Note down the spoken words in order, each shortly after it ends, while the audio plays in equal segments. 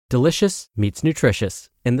Delicious meets nutritious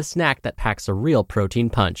in the snack that packs a real protein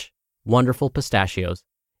punch. Wonderful Pistachios.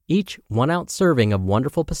 Each 1-ounce serving of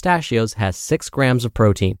Wonderful Pistachios has 6 grams of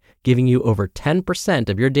protein, giving you over 10%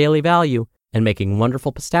 of your daily value and making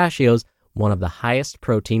Wonderful Pistachios one of the highest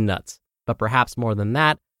protein nuts. But perhaps more than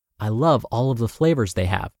that, I love all of the flavors they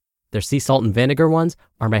have. Their sea salt and vinegar ones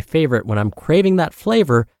are my favorite when I'm craving that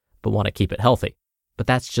flavor but want to keep it healthy. But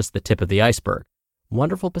that's just the tip of the iceberg.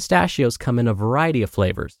 Wonderful Pistachios come in a variety of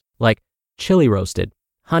flavors, like chili roasted,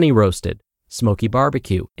 honey roasted, smoky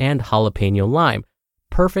barbecue, and jalapeno lime,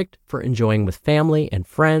 perfect for enjoying with family and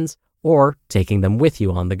friends or taking them with you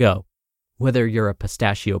on the go. Whether you're a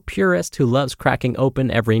pistachio purist who loves cracking open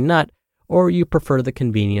every nut, or you prefer the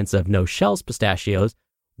convenience of no-shells pistachios,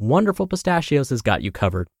 Wonderful Pistachios has got you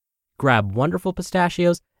covered. Grab Wonderful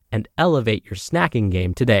Pistachios and elevate your snacking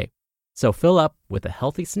game today. So fill up with a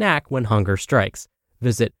healthy snack when hunger strikes.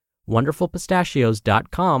 Visit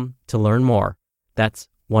wonderfulpistachios.com to learn more. That's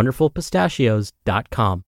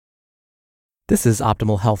wonderfulpistachios.com. This is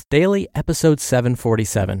Optimal Health Daily, episode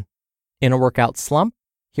 747. In a workout slump?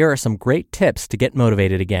 Here are some great tips to get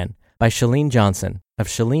motivated again by Chalene Johnson of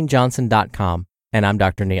chalenejohnson.com. And I'm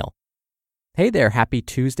Dr. Neil. Hey there, happy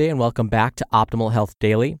Tuesday and welcome back to Optimal Health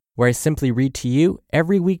Daily, where I simply read to you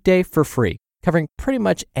every weekday for free, covering pretty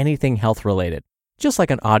much anything health related, just like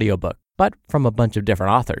an audiobook, but from a bunch of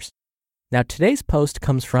different authors. Now today's post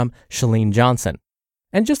comes from Chalene Johnson.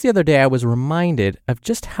 And just the other day I was reminded of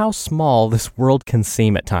just how small this world can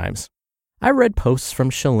seem at times. I read posts from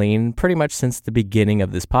Chalene pretty much since the beginning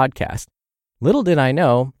of this podcast. Little did I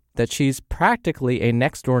know that she's practically a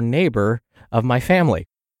next-door neighbor of my family.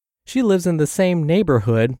 She lives in the same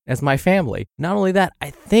neighborhood as my family. Not only that,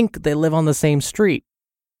 I think they live on the same street.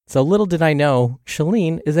 So little did I know,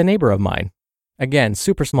 Chalene is a neighbor of mine. Again,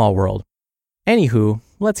 super small world. Anywho,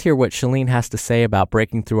 let's hear what Chalene has to say about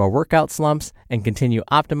breaking through our workout slumps and continue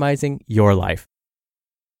optimizing your life.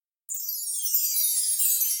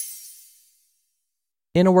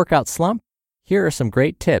 In a workout slump? Here are some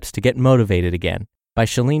great tips to get motivated again by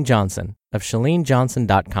Chalene Johnson of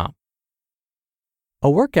chalenejohnson.com.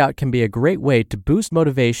 A workout can be a great way to boost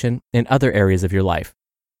motivation in other areas of your life.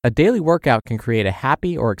 A daily workout can create a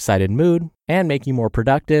happy or excited mood and make you more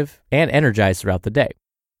productive and energized throughout the day.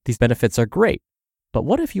 These benefits are great, but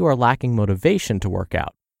what if you are lacking motivation to work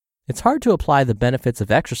out? It's hard to apply the benefits of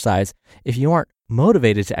exercise if you aren't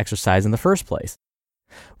motivated to exercise in the first place.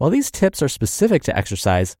 While these tips are specific to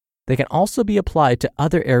exercise, they can also be applied to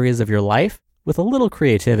other areas of your life with a little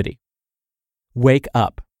creativity. Wake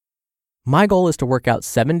up. My goal is to work out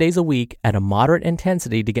 7 days a week at a moderate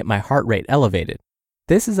intensity to get my heart rate elevated.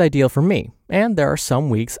 This is ideal for me, and there are some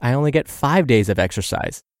weeks I only get 5 days of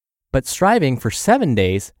exercise. But striving for 7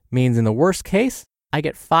 days means in the worst case, I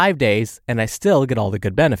get 5 days and I still get all the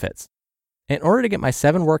good benefits. In order to get my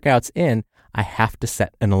 7 workouts in, I have to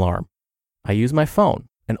set an alarm. I use my phone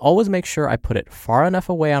and always make sure I put it far enough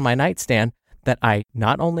away on my nightstand that I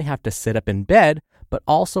not only have to sit up in bed, but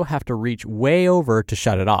also have to reach way over to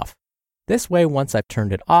shut it off. This way, once I've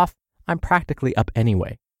turned it off, I'm practically up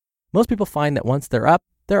anyway. Most people find that once they're up,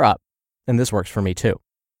 and this works for me too.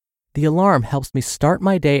 The alarm helps me start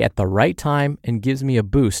my day at the right time and gives me a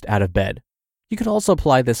boost out of bed. You could also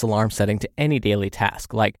apply this alarm setting to any daily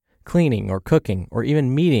task, like cleaning or cooking, or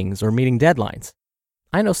even meetings or meeting deadlines.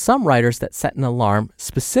 I know some writers that set an alarm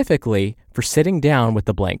specifically for sitting down with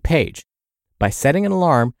a blank page. By setting an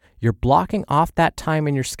alarm, you're blocking off that time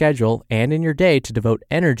in your schedule and in your day to devote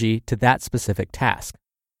energy to that specific task.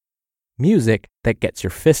 Music that gets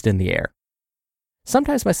your fist in the air.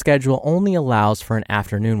 Sometimes my schedule only allows for an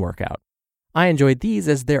afternoon workout. I enjoy these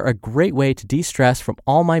as they're a great way to de-stress from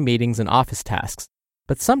all my meetings and office tasks.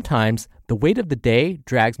 But sometimes the weight of the day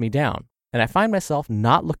drags me down, and I find myself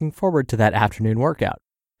not looking forward to that afternoon workout.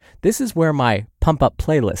 This is where my Pump Up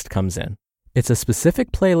playlist comes in. It's a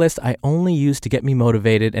specific playlist I only use to get me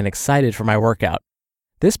motivated and excited for my workout.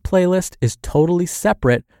 This playlist is totally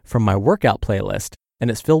separate from my workout playlist,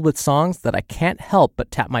 and it's filled with songs that I can't help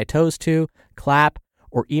but tap my toes to, clap,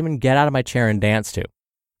 or even get out of my chair and dance to.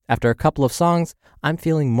 After a couple of songs, I'm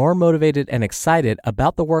feeling more motivated and excited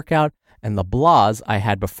about the workout, and the blahs I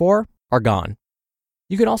had before are gone.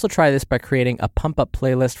 You can also try this by creating a pump-up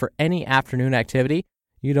playlist for any afternoon activity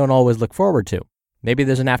you don't always look forward to. Maybe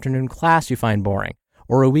there's an afternoon class you find boring,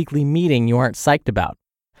 or a weekly meeting you aren't psyched about.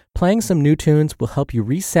 Playing some new tunes will help you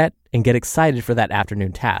reset and get excited for that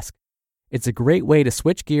afternoon task. It's a great way to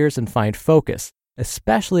switch gears and find focus,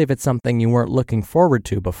 especially if it's something you weren't looking forward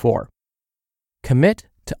to before. Commit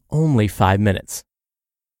to only 5 minutes.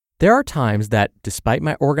 There are times that, despite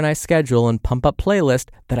my organized schedule and pump-up playlist,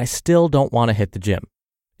 that I still don't want to hit the gym.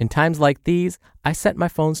 In times like these, I set my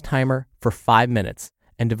phone's timer for 5 minutes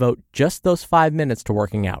and devote just those 5 minutes to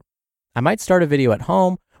working out. I might start a video at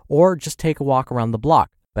home or just take a walk around the block,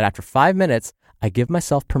 but after 5 minutes, I give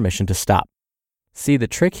myself permission to stop. See, the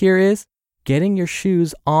trick here is getting your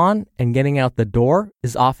shoes on and getting out the door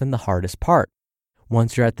is often the hardest part.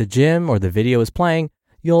 Once you're at the gym or the video is playing,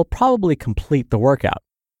 you'll probably complete the workout.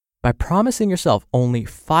 By promising yourself only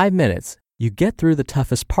 5 minutes, you get through the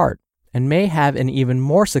toughest part and may have an even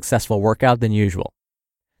more successful workout than usual.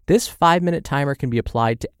 This 5-minute timer can be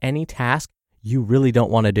applied to any task you really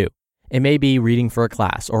don't want to do. It may be reading for a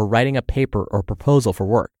class or writing a paper or proposal for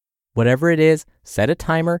work. Whatever it is, set a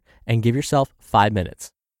timer and give yourself 5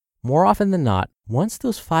 minutes. More often than not, once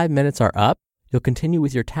those 5 minutes are up, you'll continue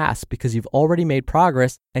with your task because you've already made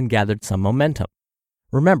progress and gathered some momentum.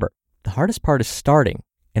 Remember, the hardest part is starting,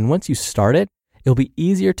 and once you start it, it'll be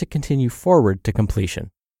easier to continue forward to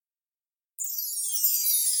completion.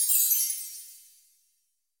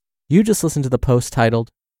 You just listened to the post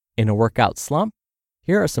titled, In a Workout Slump?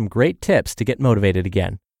 Here are some great tips to get motivated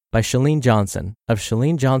again by Chalene Johnson of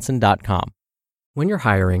ChaleneJohnson.com. When you're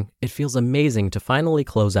hiring, it feels amazing to finally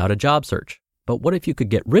close out a job search. But what if you could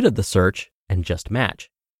get rid of the search and just match?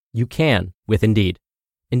 You can with Indeed.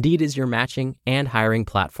 Indeed is your matching and hiring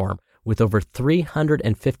platform with over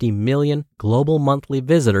 350 million global monthly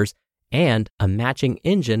visitors and a matching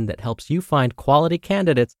engine that helps you find quality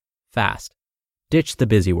candidates fast. Ditch the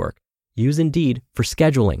busy work. Use Indeed for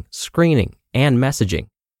scheduling, screening, and messaging.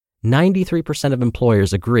 93% of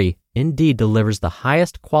employers agree Indeed delivers the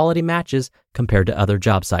highest quality matches compared to other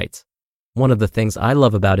job sites. One of the things I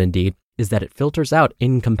love about Indeed is that it filters out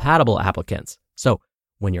incompatible applicants. So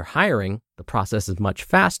when you're hiring, the process is much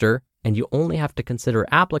faster and you only have to consider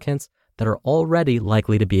applicants that are already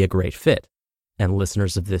likely to be a great fit. And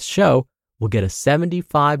listeners of this show will get a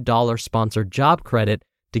 $75 sponsored job credit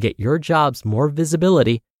to get your jobs more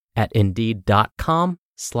visibility at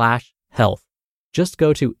Indeed.com/health. Just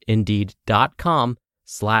go to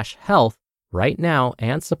Indeed.com/health right now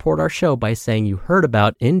and support our show by saying you heard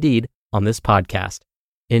about Indeed on this podcast.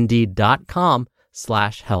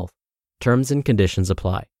 Indeed.com/health. Terms and conditions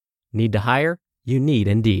apply. Need to hire? You need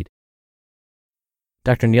Indeed.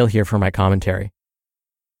 Dr. Neil here for my commentary.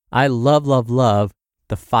 I love the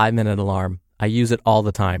 5-minute alarm. I use it all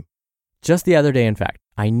the time. Just the other day, in fact,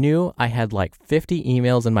 I knew I had like 50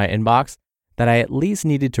 emails in my inbox that I at least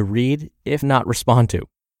needed to read, if not respond to.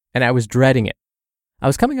 And I was dreading it. I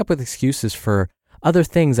was coming up with excuses for other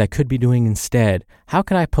things I could be doing instead. How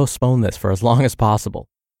can I postpone this for as long as possible?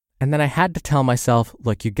 And then I had to tell myself,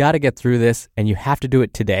 look, you got to get through this and you have to do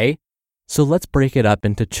it today. So let's break it up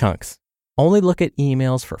into chunks. Only look at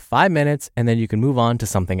emails for 5 minutes and then you can move on to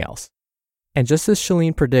something else. And just as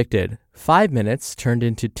Chalene predicted, 5 minutes turned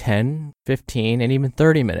into 10, 15, and even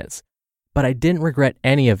 30 minutes. But I didn't regret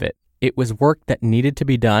any of it. It was work that needed to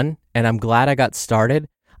be done, and I'm glad I got started.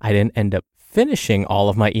 I didn't end up finishing all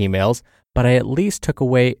of my emails, but I at least took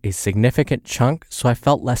away a significant chunk so I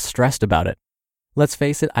felt less stressed about it. Let's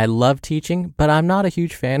face it, I love teaching, but I'm not a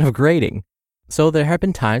huge fan of grading. So there have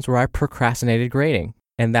been times where I procrastinated grading,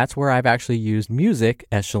 and that's where I've actually used music,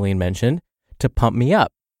 as Chalene mentioned, to pump me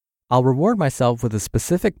up. I'll reward myself with a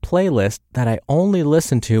specific playlist that I only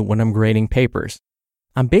listen to when I'm grading papers.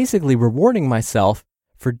 I'm basically rewarding myself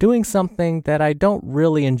for doing something that I don't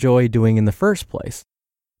really enjoy doing in the first place.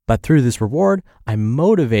 But through this reward, I'm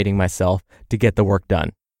motivating myself to get the work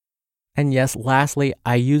done. And yes, lastly,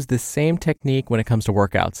 I use this same technique when it comes to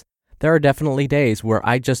workouts. There are definitely days where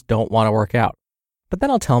I just don't want to work out. But then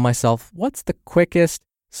I'll tell myself, what's the quickest,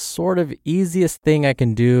 sort of easiest thing I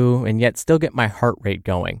can do and yet still get my heart rate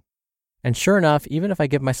going? And sure enough, even if I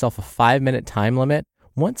give myself a 5-minute time limit,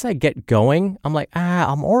 once I get going, I'm like,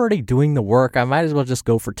 I'm already doing the work. I might as well just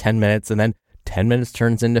go for 10 minutes and then 10 minutes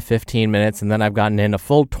turns into 15 minutes and then I've gotten in a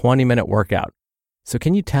full 20-minute workout. So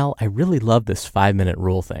can you tell I really love this 5-minute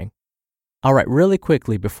rule thing? All right, really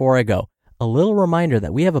quickly before I go, a little reminder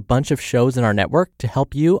that we have a bunch of shows in our network to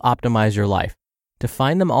help you optimize your life. To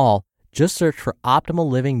find them all, just search for Optimal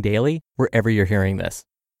Living Daily wherever you're hearing this.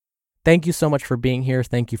 Thank you so much for being here.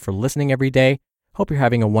 Thank you for listening every day. Hope you're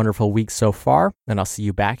having a wonderful week so far, and I'll see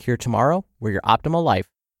you back here tomorrow where your optimal life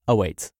awaits.